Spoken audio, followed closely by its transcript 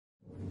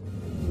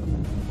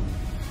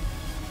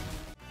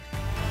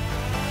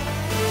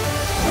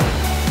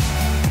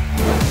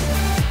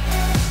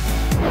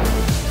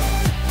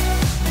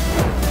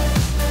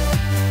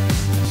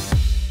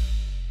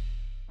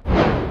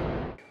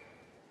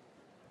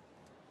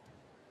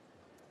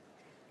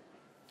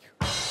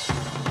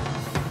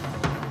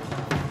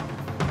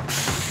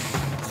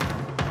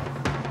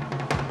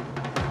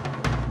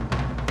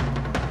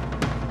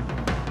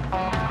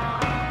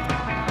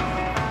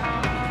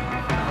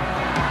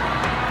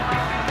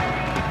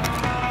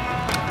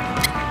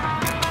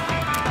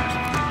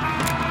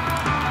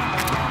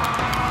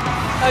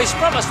he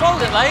sprung my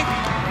swallowed it, like.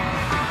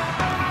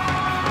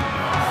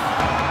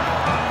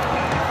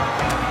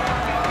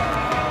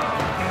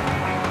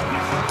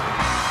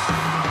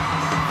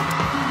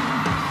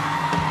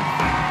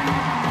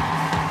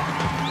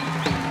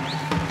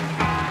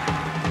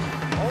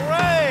 All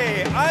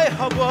right, I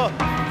have a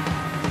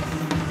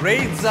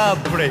razor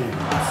blade.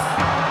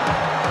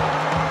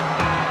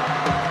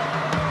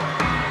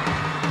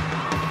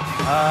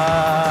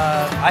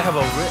 I have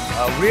a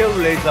real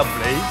razor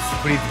blade.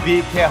 Please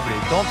be careful.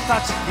 Don't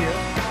touch here.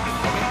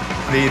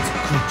 Please,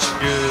 could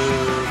you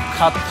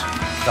cut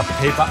the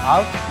paper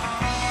out?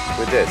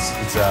 With this?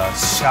 It's a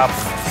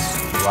sharpness,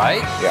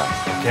 right? Yeah.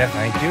 Okay,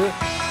 thank you.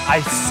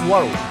 I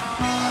swallow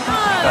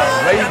the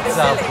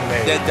razor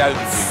blade. Then don't do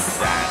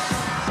that.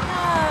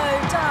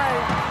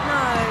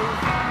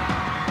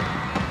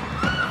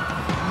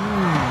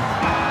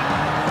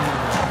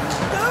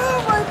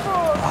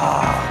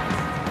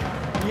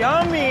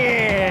 Yummy!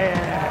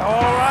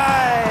 All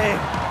right.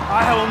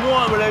 I have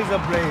more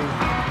razor blade.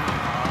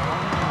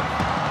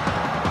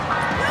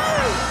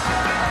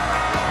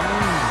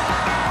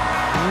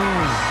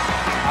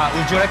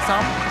 Would you like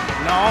some?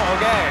 No,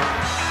 okay.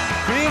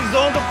 Please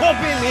don't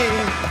copy me.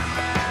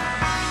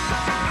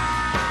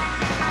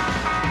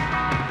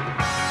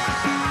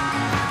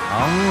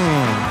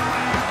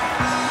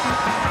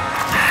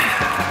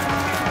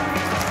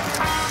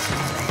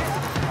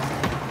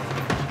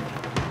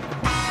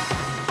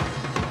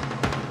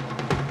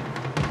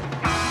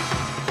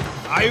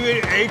 I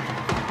will eat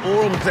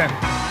all of them.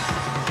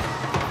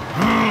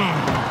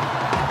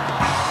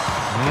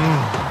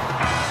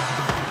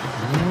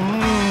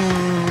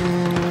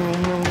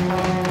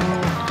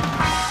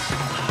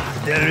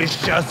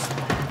 Delicious.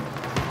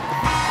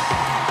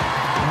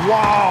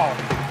 Wow.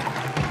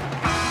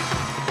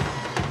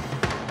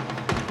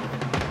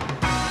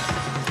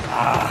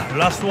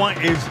 Last one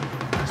is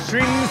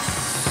shrimps.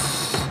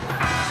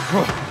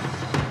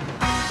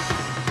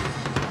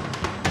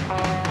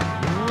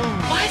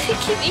 Why does he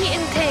keep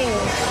eating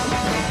things?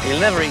 He'll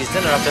never eat his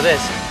dinner after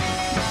this.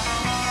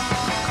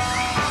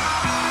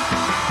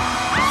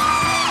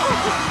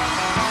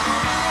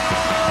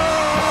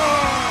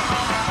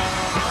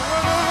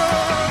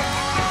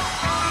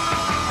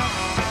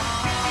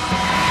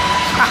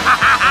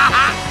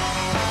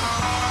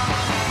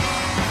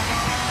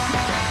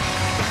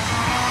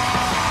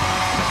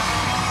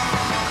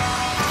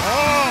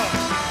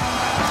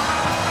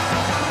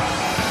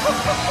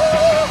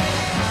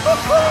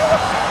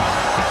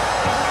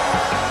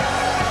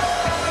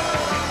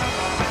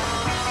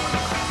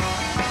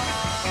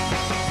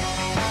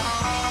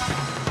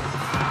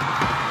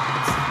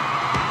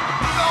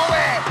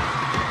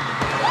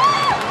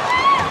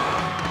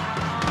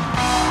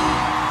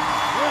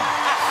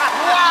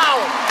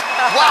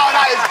 Wow,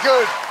 that is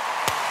good.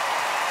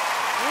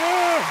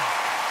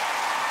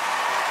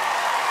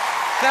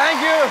 Thank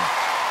you.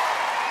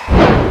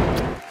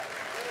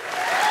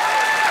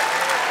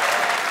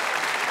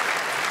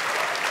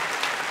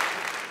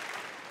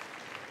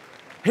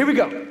 Here we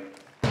go.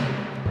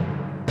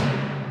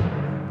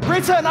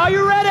 Britain, are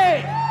you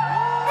ready?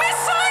 We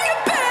saw you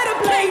better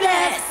play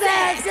that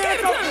sax.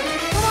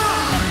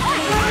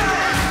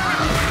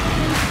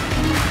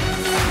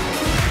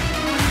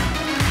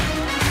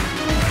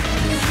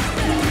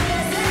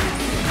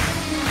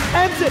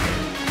 Empty.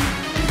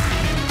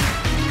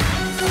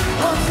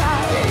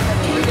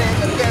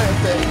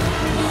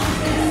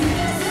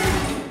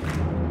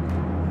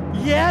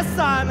 Yes,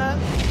 Simon.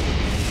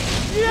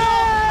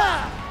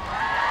 Yeah!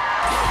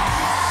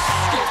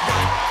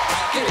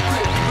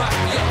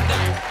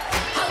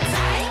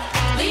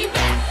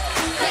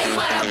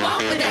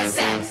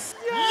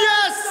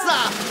 Yes,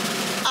 sir.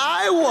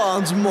 I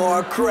want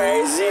more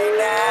craziness.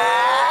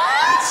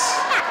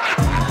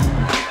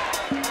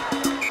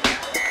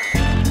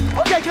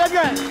 Okay, clap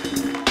your hands.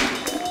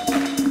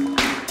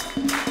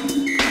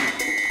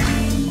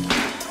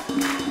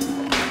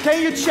 Can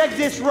you check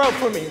this rope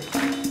for me?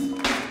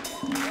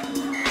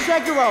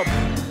 Check the rope.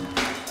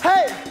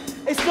 Hey,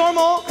 it's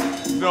normal.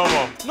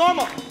 Normal.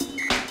 Normal.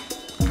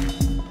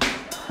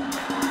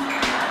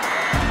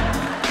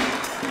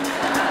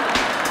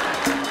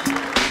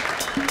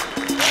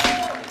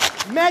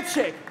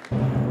 Magic.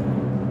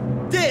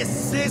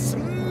 This is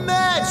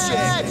magic.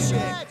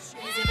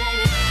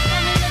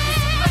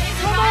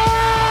 Come on!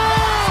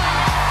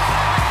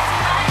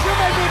 You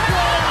make me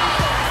cry.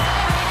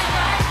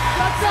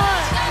 That's it.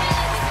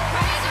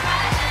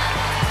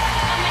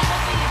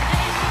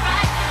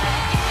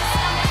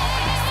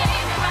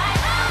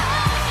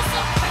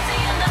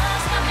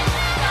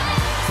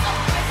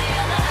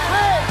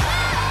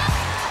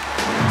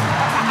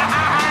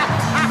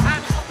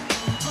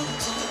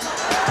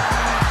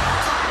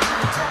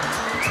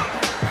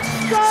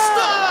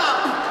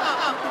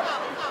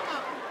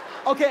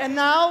 Okay, and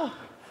now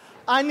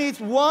I need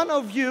one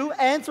of you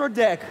enter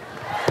deck.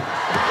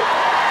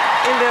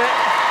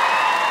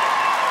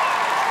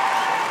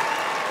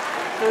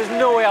 There's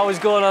no way I was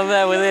going on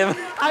there with him.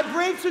 I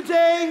bring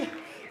today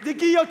the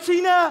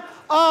guillotine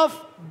of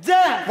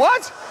death.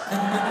 What?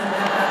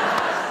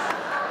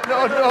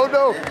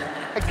 no.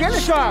 Again,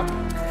 Sharp.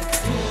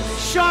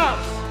 Sharp.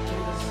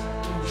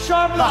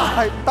 Sharp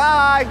line.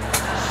 Bye.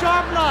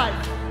 Sharp line.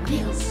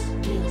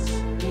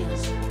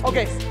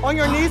 Okay, on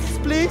your knees,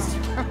 please.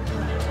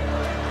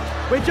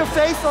 With your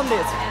face on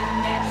this.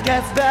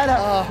 Gets better.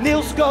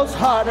 Niels goes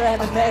harder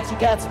and the next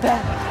gets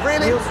better.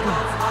 Really? Niels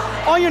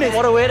goes. On your knees.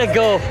 What a way to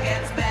go.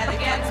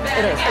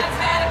 It is.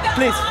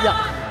 Please,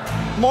 yeah.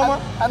 More.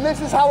 And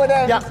this is how it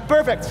ends. Yeah,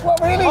 perfect. What,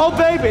 really? Oh,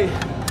 baby.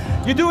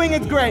 You're doing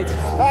it great.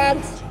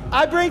 Thanks.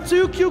 I bring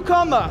 2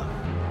 cucumber.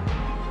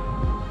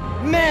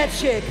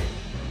 Magic.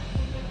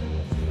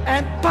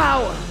 And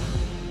power.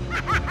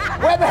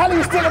 Where the hell are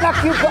you sticking that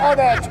cucumber? Oh,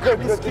 there. It's good.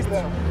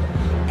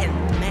 And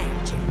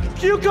magic.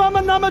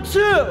 Cucumber number 2.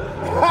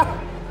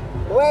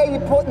 Where are you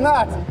putting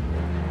that?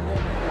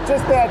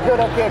 Just there. Good,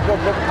 okay, good.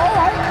 All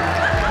right.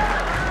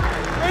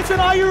 Vincent,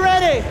 are you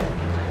ready?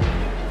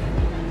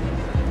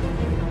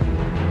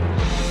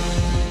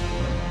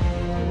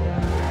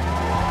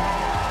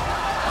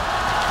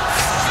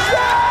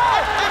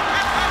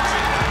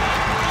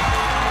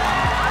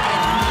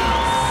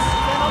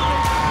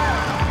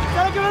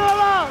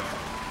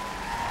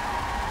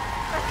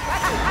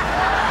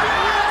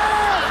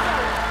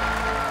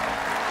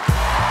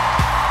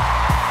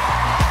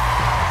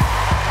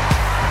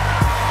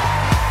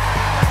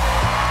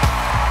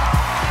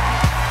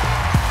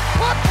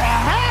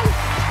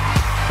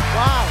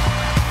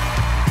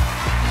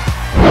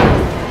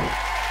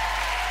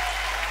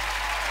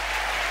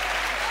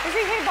 Was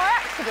he here by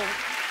accident?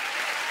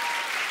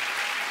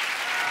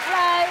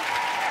 Hello?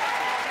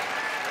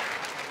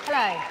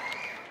 Hello?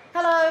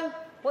 Hello,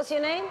 What's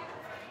your name?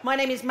 my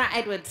name is Matt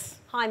Edwards.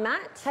 Hi,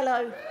 Matt.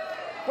 Hello,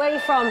 Where are you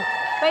from? Where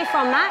are you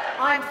from, Matt?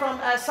 I'm from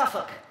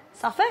Suffolk.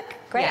 Suffolk?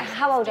 Great. Yeah.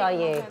 How old are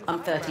you?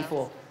 I'm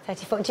 34.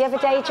 34. Do you have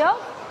a day job?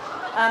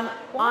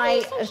 Do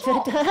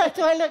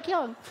I look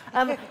young?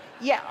 I'm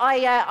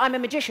a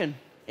magician,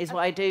 is what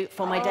I do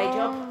for my day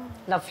job.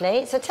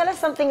 Lovely. So tell us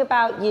something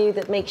about you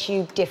that makes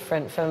you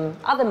different from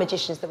other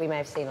magicians that we may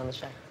have seen on the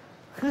show.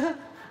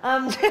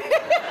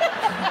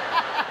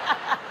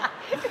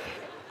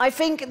 I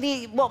think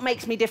what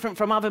makes me different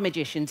from other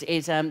magicians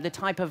is the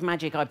type of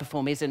magic I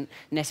perform isn't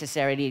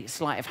necessarily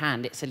sleight of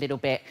hand. It's a little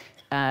bit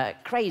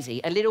crazy,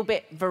 a little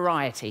bit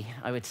variety,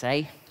 I would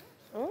say.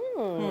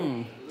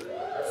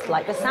 It's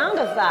like the sound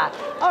of that.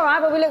 All right,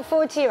 well, we look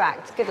forward to your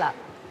act. Good luck.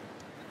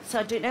 So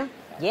I do it now?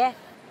 Yeah.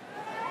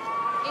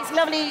 It's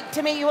lovely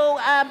to meet you all.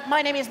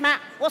 My name is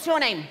Matt. What's your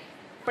name?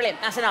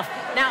 Brilliant, that's enough.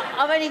 Now,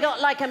 I've only got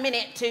like a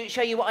minute to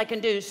show you what I can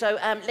do. So,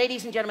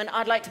 ladies and gentlemen,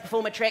 I'd like to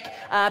perform a trick.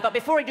 But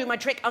before I do my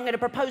trick, I'm going to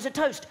propose a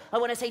toast. I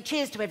want to say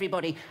cheers to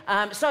everybody.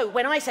 So,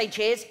 when I say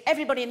cheers,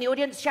 everybody in the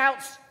audience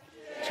shouts...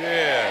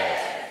 Cheers.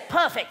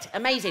 Perfect,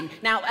 amazing.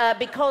 Now,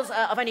 because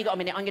I've only got a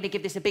minute, I'm going to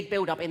give this a big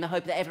build-up in the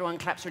hope that everyone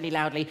claps really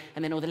loudly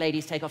and then all the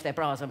ladies take off their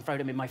bras and throw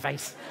them in my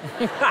face.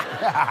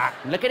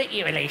 Looking at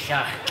you,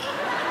 Alicia.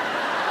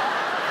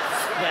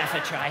 Worth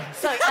a try.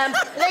 So,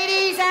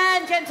 ladies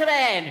and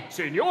gentlemen.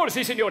 Señoras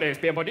y señores,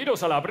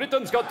 bienvenidos a la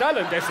Britain's Got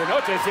Talent de esta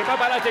noche. Siempre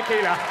para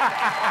tequila.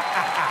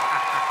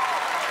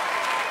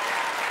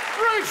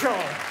 Rachel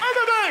and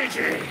the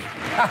Daisy.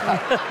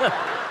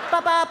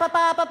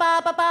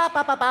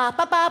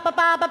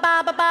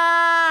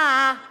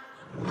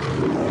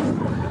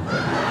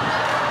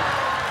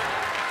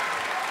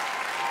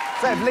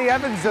 Said Lee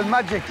Evans and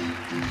magic.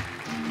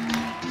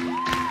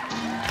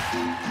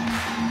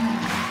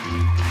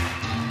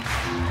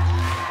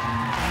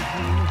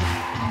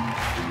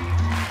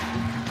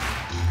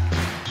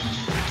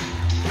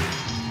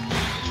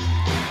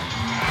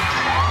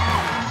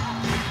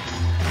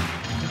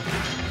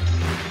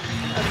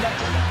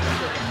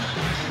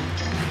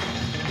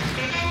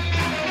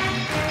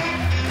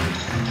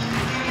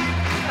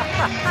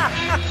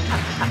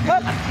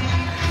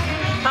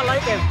 I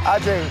like him. I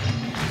do.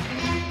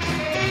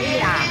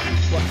 Yeah.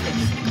 What's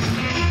this?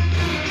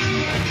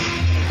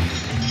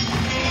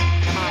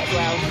 Might as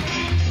well.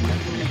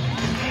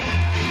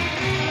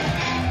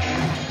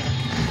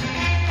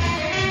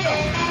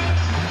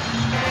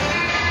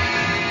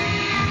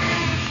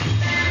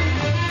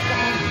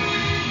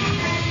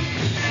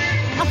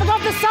 I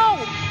forgot the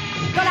salt.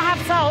 Gotta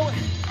have salt.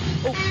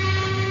 Oh.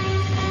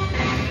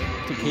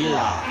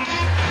 Tequila.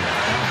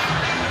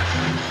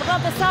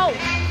 Forgot the salt.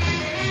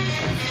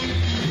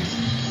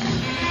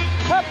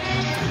 Hup.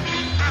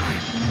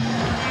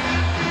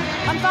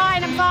 I'm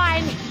fine, I'm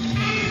fine.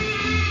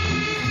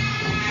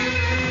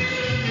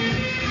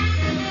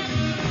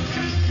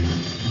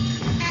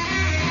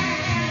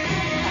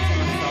 That's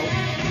enough salt.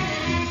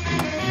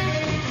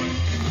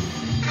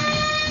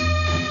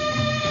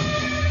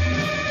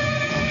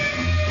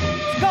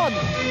 It's gone.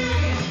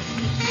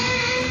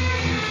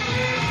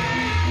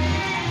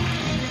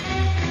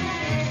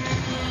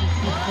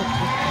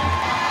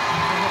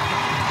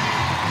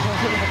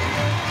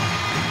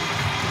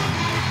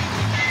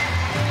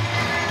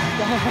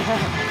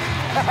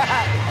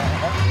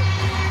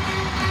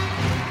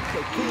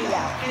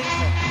 Tequila.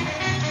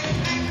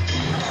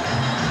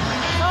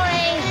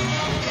 Sorry.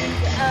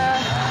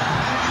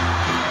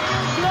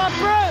 You got a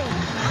brew.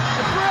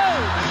 A brew.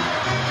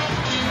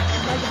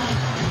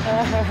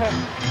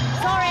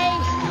 Sorry.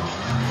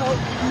 Oh.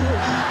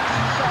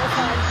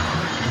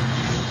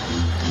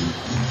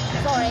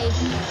 Sorry.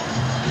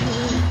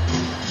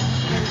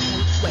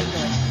 Wait,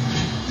 no.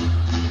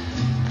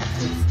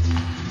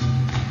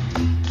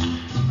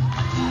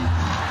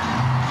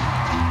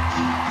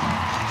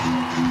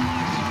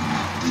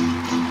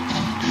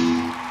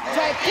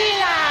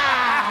 Tequila!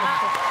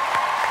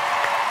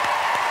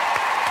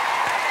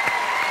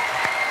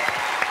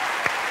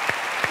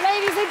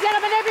 Ladies and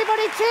gentlemen,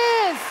 everybody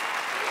cheers!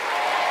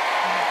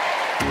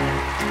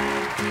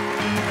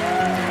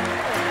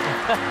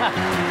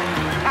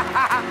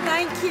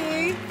 Thank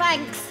you.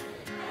 Thanks.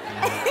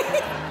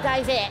 That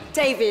is it.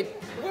 David.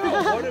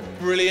 Well, what a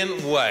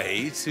brilliant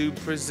way to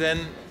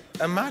present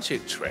a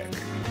magic trick.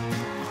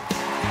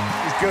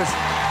 It's good.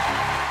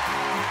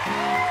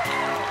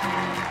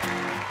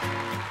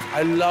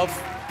 I love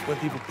when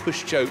people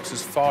push jokes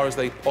as far as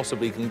they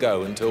possibly can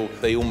go until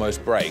they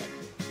almost break.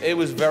 It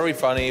was very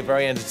funny,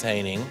 very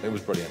entertaining. It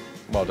was brilliant.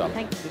 Well done.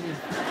 Thank you.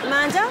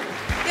 Amanda?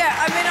 Yeah,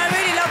 I mean, I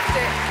really loved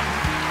it.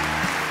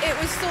 It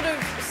was sort of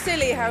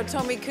silly how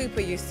Tommy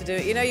Cooper used to do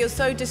it. You know, you're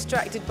so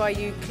distracted by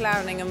you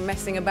clowning and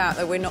messing about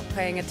that we're not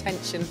paying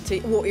attention to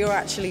what you're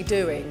actually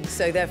doing,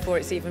 so therefore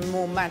it's even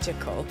more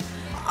magical.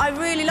 I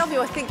really love you.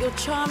 I think you're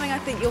charming, I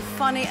think you're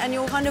funny, and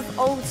you're kind of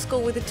old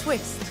school with a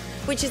twist,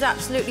 which is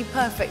absolutely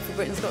perfect for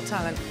Britain's Got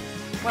Talent.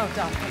 Well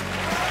done.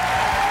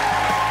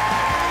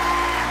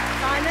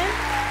 Simon?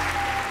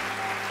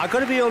 I've got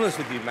to be honest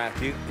with you,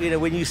 Matthew. You know,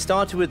 when you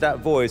started with that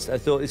voice, I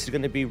thought this is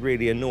going to be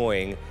really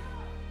annoying.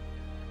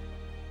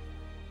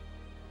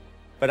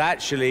 But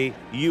actually,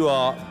 you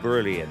are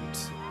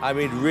brilliant. I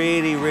mean,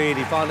 really,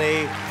 really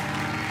funny.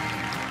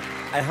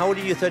 And how old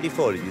are you?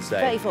 34, did you say?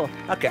 34.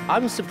 OK,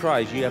 I'm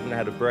surprised you haven't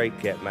had a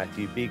break yet,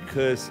 Matthew,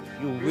 because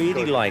you're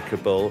really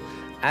likeable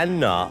and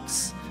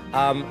nuts.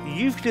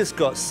 You've just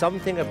got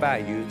something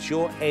about you. It's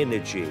your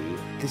energy.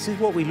 This is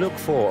what we look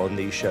for on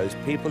these shows,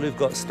 people who've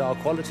got star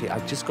quality.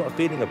 I've just got a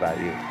feeling about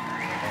you.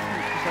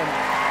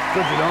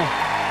 Good, you know.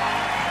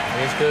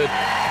 It's good.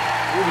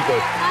 Really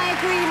good. I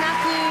agree,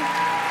 Matthew.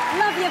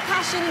 Love your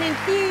passion and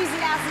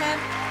enthusiasm.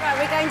 Right,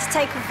 we're going to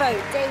take a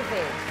vote.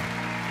 David?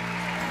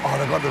 Oh,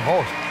 they've got the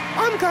vote.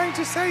 I'm going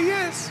to say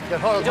yes. Yeah,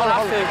 hold on. Excuse me.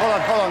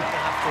 Hold on.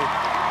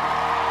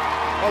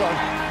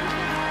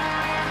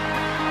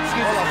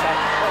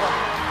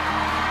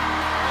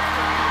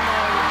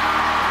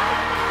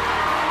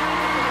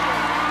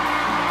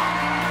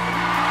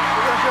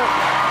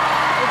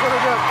 We're gonna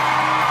do it.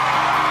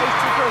 He's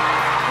too good.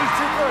 He's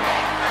too good.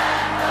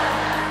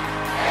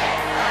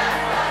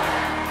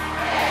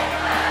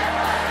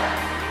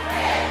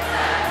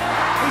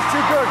 He's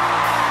too good.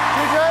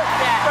 DJ,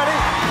 ready?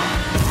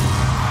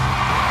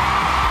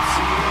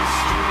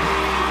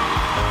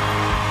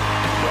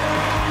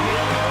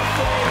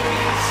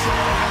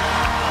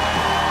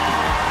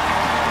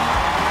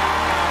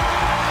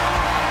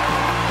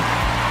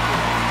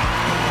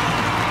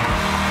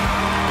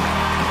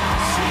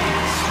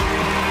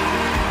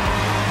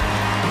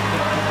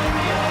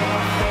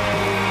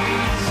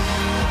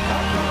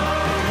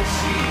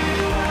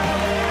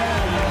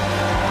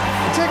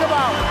 Take him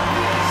out.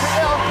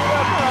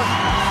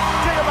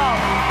 Take him out.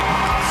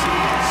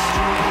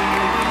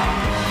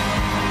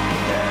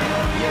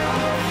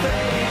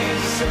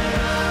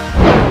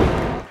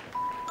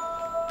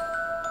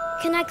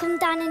 Can I come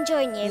down and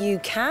join you? You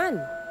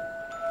can.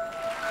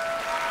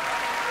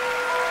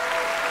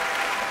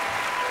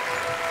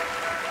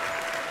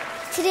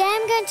 Today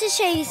I'm going to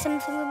show you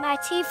something with my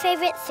two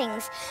favourite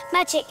things,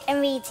 magic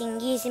and reading,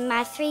 using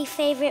my three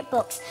favourite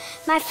books.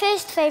 My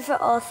first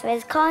favourite author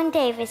is Colin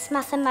Davis,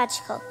 Math and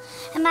Magical.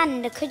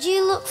 Amanda, could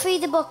you look through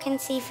the book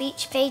and see if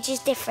each page is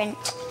different?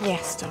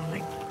 Yes,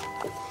 darling.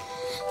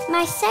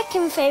 My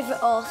second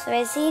favourite author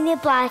is Enid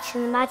Blyton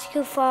and the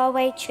Magical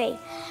Faraway Tree.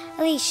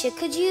 Alicia,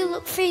 could you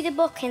look through the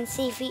book and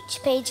see if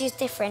each page is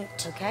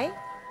different? OK.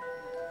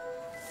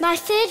 My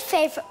third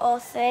favourite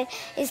author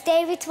is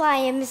David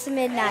Williams, The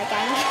Midnight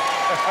Gang.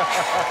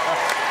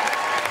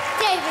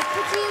 David,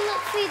 could you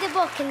look through the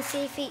book and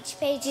see if each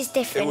page is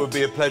different? It would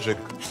be a pleasure.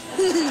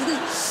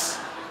 Yes.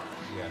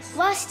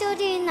 Whilst you're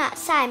doing that,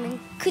 Simon,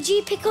 could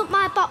you pick up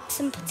my box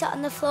and put it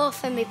on the floor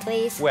for me,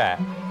 please? Where?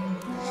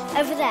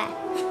 Over there.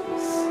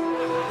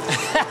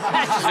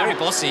 She's very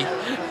bossy.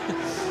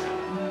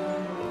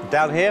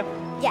 Down here?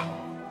 Yeah.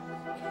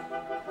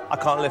 I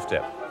can't lift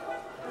it.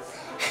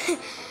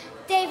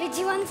 David, do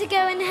you want to go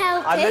and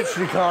help I him?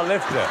 literally can't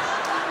lift it.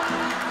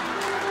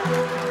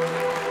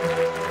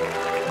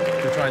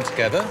 We're trying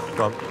together.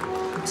 Go on.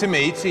 To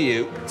me, to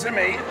you. To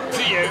me,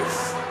 to you.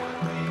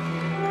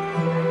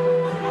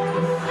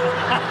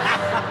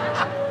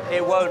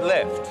 It won't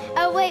lift.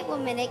 Oh, wait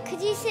 1 minute.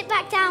 Could you sit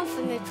back down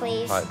for me,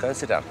 please? Right, go and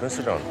sit down. Go and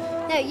sit down.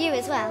 No, you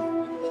as well.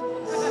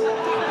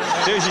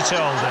 Do as you're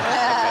told.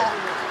 Okay.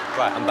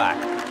 Right, I'm back.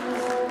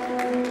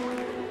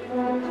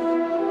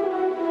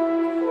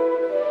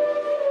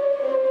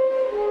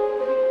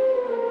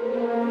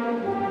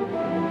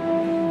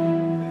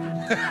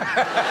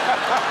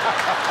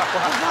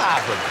 What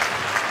happened?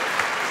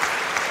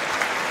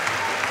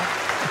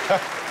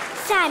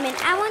 Simon,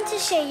 I want to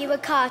show you a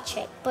card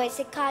trick, but it's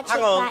a card trick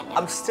Hang on, right now.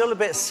 I'm still a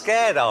bit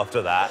scared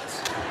after that.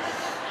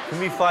 Give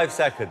me 5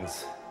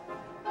 seconds.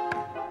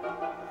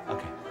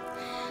 OK.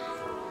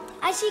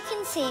 As you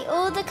can see,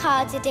 all the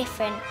cards are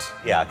different.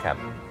 Yeah, I can.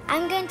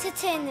 I'm going to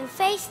turn them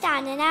face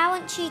down and I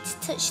want you to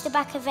touch the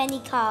back of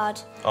any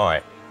card. All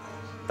right,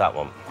 that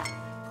one.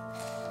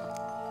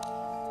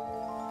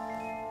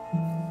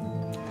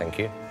 Thank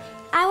you.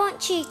 I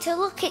want you to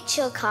look at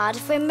your card,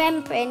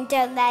 remembering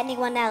don't let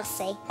anyone else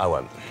see. I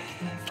won't.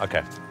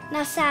 OK.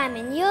 Now,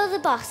 Simon, you're the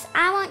boss.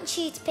 I want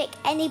you to pick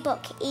any book,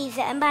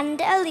 either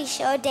Amanda,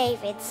 Alicia or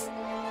David's.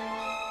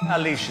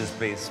 Alicia's,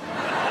 please.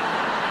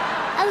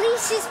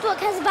 Alicia's book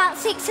has about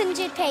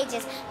 600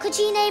 pages. Could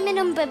you name a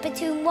number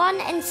between 1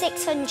 and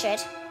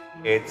 600?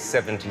 It's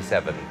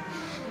 77.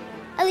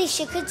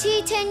 Alicia, could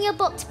you turn your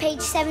book to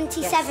page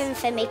 77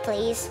 for me,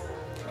 please?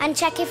 And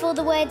check if all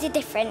the words are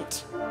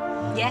different.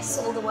 Yes,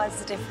 all the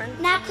words are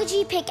different. Now, could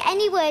you pick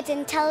any word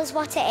and tell us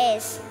what it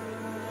is?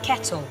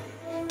 Kettle.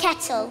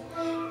 Kettle.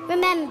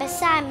 Remember,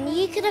 Simon,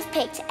 you could have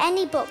picked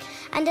any book,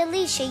 and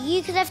Alicia,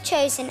 you could have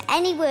chosen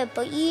any word,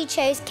 but you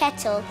chose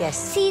kettle. Yes.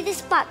 See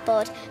this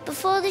blackboard?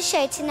 Before the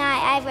show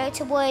tonight, I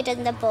wrote a word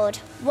on the board.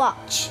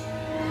 Watch.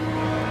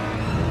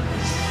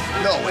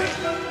 No way.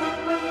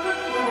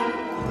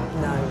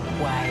 No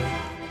way.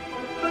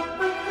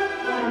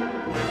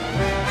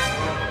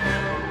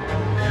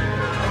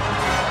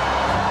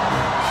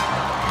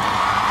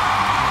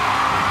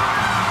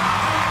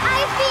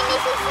 I've been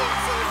Issy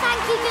Simpson.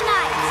 Thank you. Good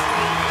night.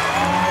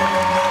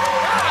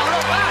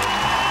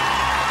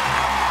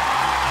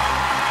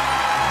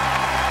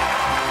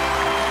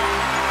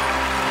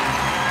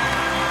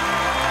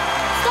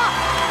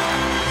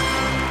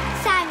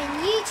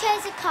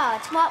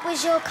 Card. What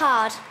was your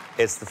card?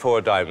 It's the 4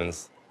 of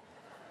diamonds.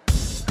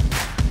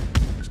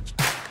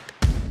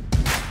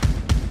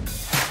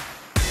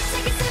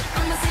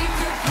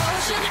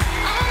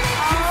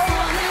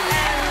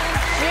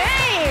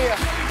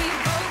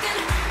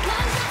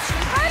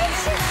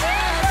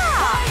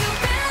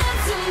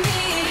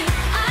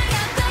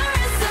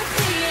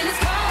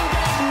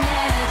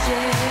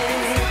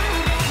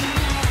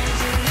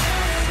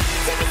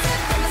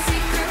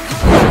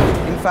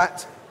 In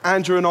fact,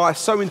 Andrew and I are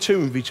so in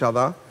tune with each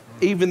other,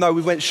 even though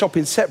we went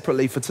shopping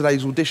separately for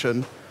today's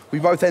audition, we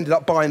both ended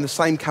up buying the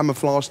same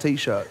camouflage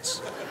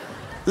T-shirts.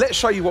 Let's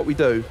show you what we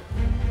do.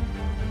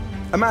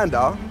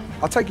 Amanda,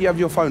 I take it you have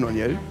your phone on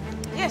you.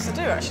 Yes, I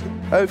do, actually.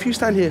 If you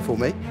stand here for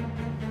me.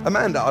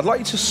 Amanda, I'd like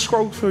you to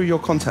scroll through your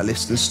contact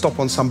list and stop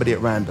on somebody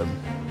at random.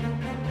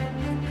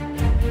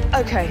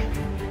 OK.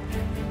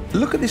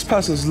 Look at this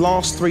person's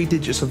last 3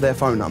 digits of their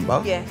phone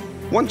number. Yeah.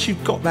 Once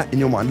you've got that in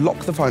your mind, lock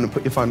the phone and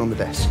put your phone on the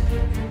desk.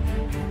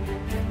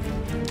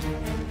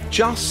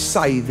 Just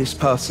say this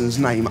person's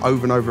name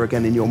over and over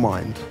again in your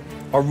mind.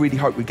 I really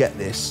hope we get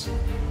this.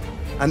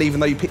 And even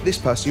though you picked this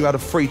person, you had a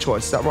free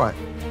choice. Is that right?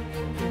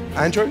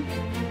 Andrew?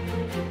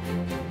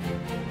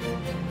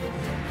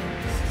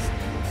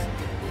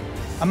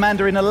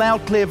 Amanda, in a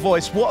loud, clear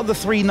voice, what are the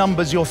 3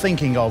 numbers you're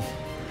thinking of?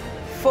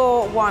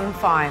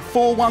 415.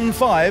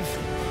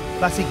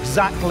 415? That's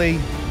exactly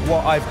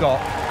what I've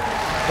got.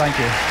 Thank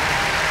you.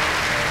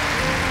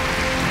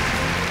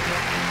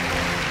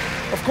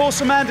 Of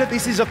course, Amanda,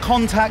 this is a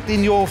contact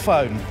in your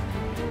phone.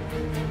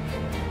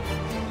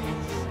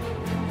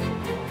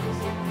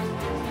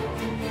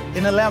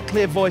 In a loud,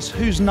 clear voice,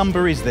 whose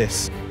number is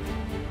this?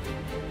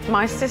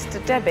 My sister,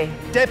 Debbie.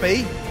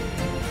 Debbie?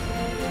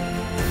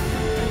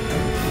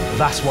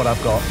 That's what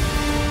I've got.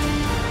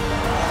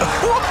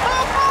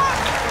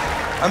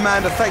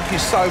 Amanda, thank you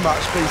so much.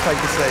 Please take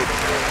a seat.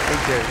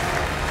 Thank you.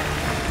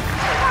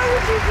 How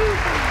would you do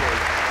that?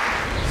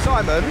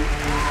 Simon,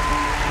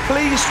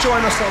 please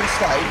join us on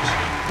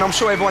stage. And I'm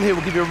sure everyone here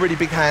will give you a really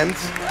big hand.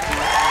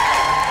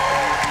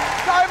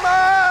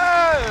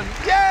 Simon!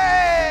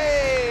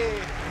 Yay!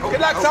 Good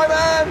luck,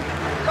 Simon!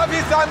 Love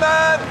you,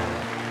 Simon!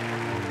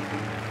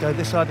 Go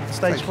this side of the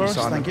stage for us.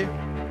 Simon. Thank you.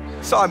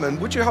 Simon,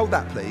 would you hold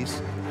that,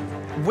 please?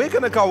 We're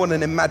going to go on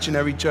an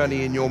imaginary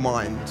journey in your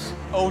mind.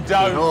 Oh,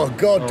 don't. Oh,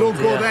 God, don't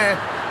go there.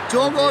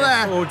 Don't go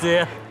there. Oh,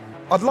 dear.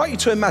 I'd like you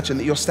to imagine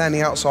that you're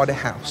standing outside a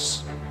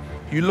house.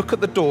 You look at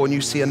the door and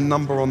you see a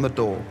number on the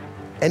door.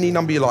 Any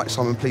number you like,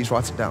 Simon, please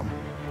write it down.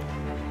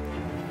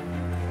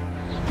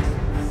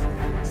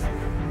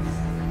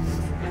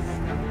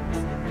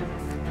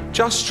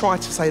 Just try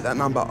to say that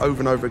number over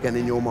and over again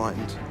in your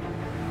mind.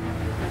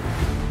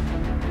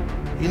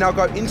 You now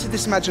go into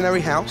this imaginary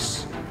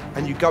house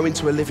and you go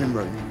into a living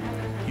room.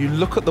 You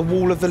look at the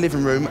wall of the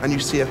living room and you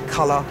see a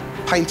colour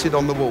painted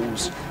on the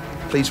walls.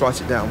 Please write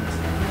it down.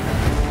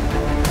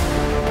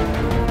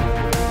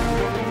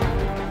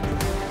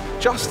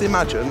 Just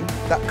imagine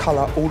that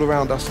colour all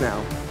around us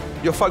now.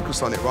 You're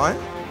focused on it, right?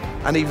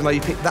 And even though you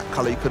picked that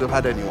colour, you could have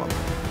had anyone.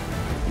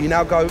 You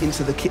now go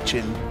into the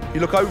kitchen. You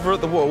look over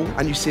at the wall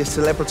and you see a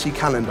celebrity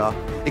calendar.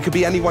 It could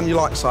be anyone you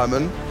like,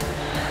 Simon.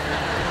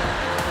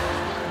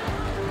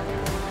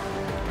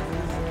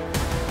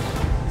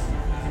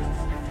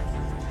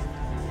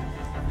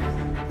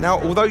 Now,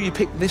 although you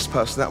picked this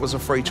person, that was a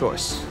free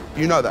choice.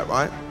 You know that,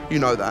 right? You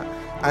know that.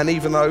 And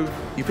even though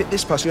you picked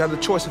this person, you had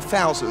a choice of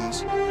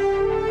thousands.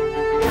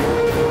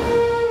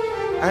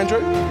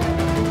 Andrew?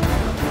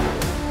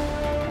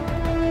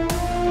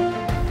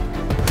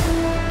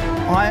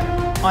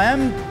 I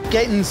am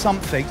getting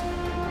something.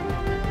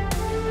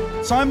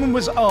 Simon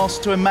was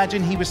asked to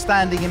imagine he was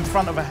standing in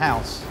front of a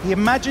house. He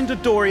imagined a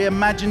door, he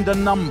imagined a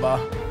number.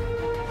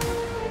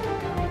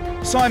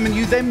 Simon,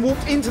 you then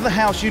walked into the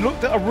house, you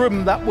looked at a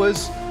room that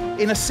was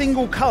in a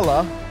single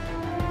colour.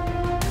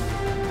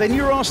 Then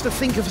you're asked to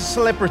think of a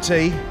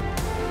celebrity,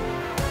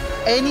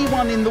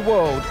 anyone in the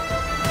world.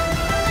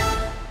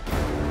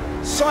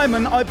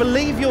 Simon, I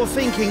believe you're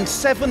thinking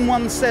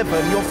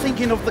 717, you're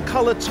thinking of the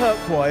colour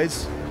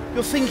turquoise,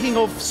 you're thinking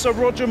of Sir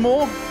Roger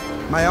Moore.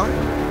 May I?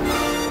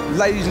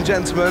 Ladies and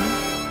gentlemen,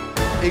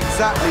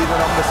 exactly the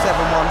number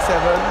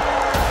 717.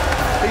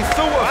 He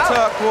thought of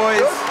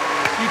turquoise.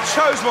 You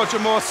chose Roger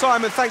Moore.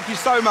 Simon, thank you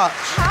so much.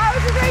 How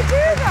did they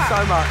do that?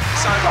 So much.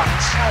 So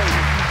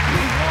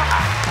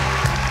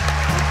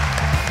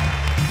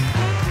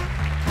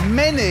much.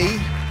 Many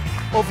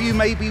of you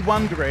may be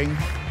wondering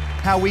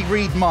how we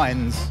read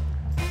minds.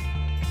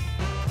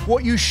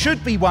 What you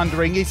should be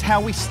wondering is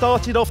how we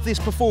started off this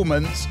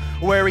performance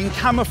wearing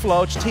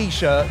camouflage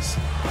t-shirts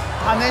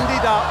and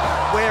ended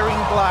up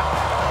wearing black.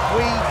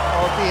 We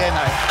are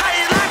DNA.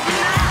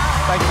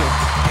 Thank you.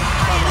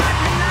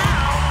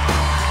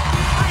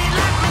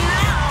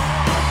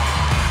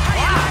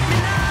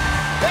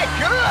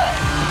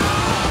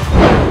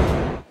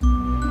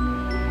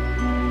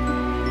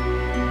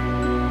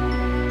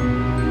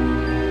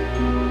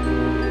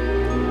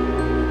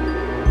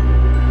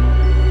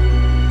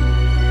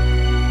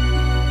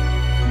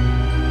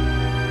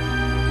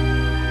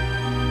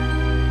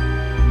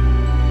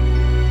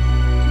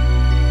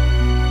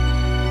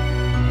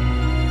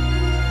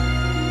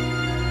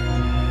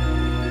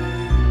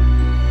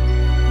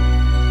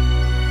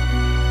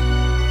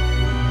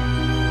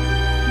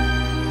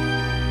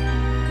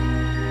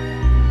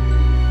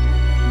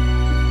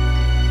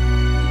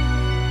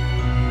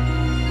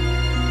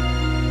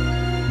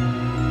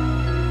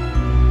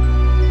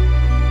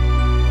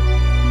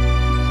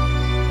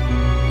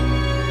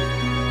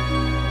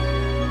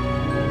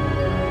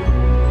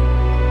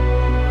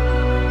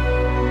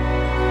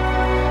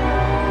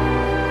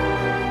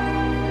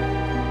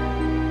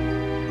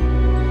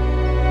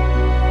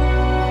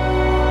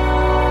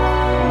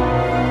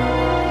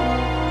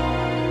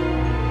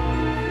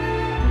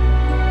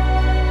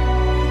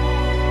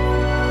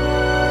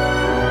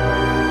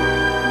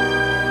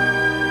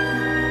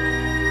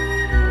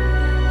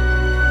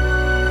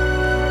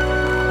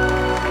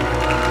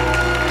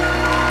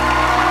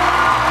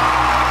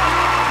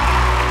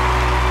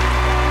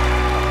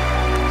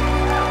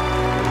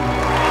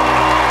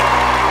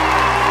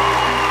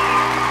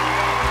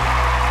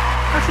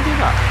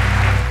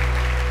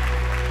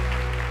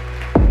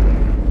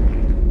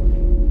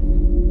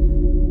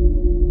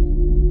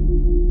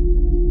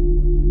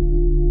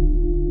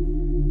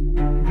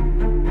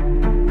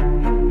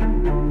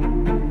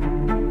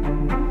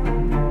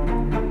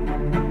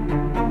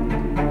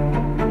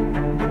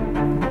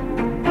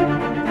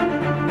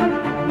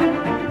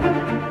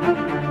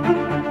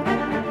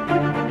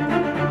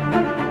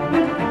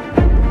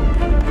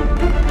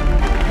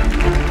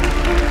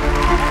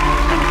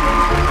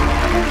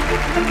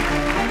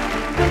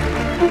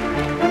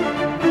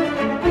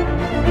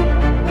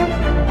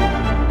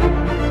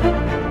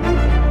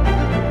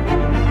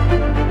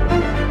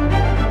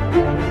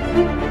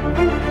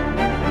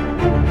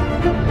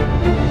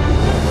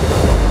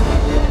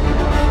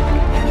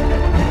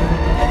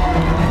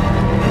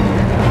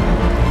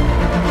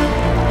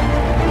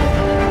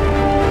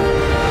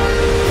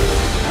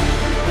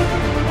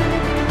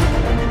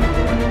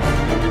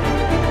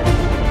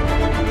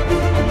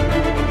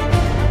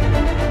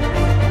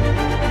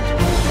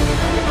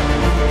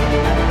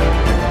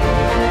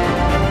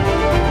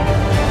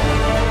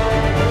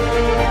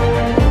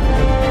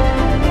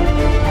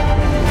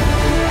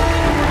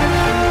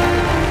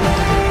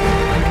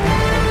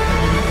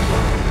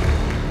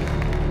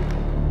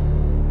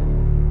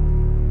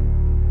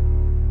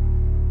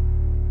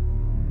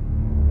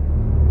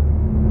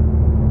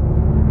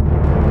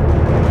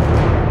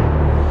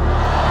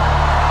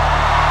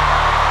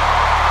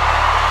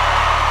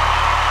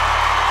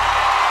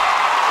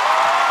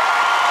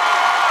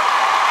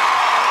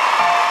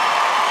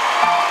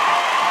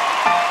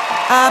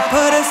 I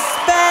put a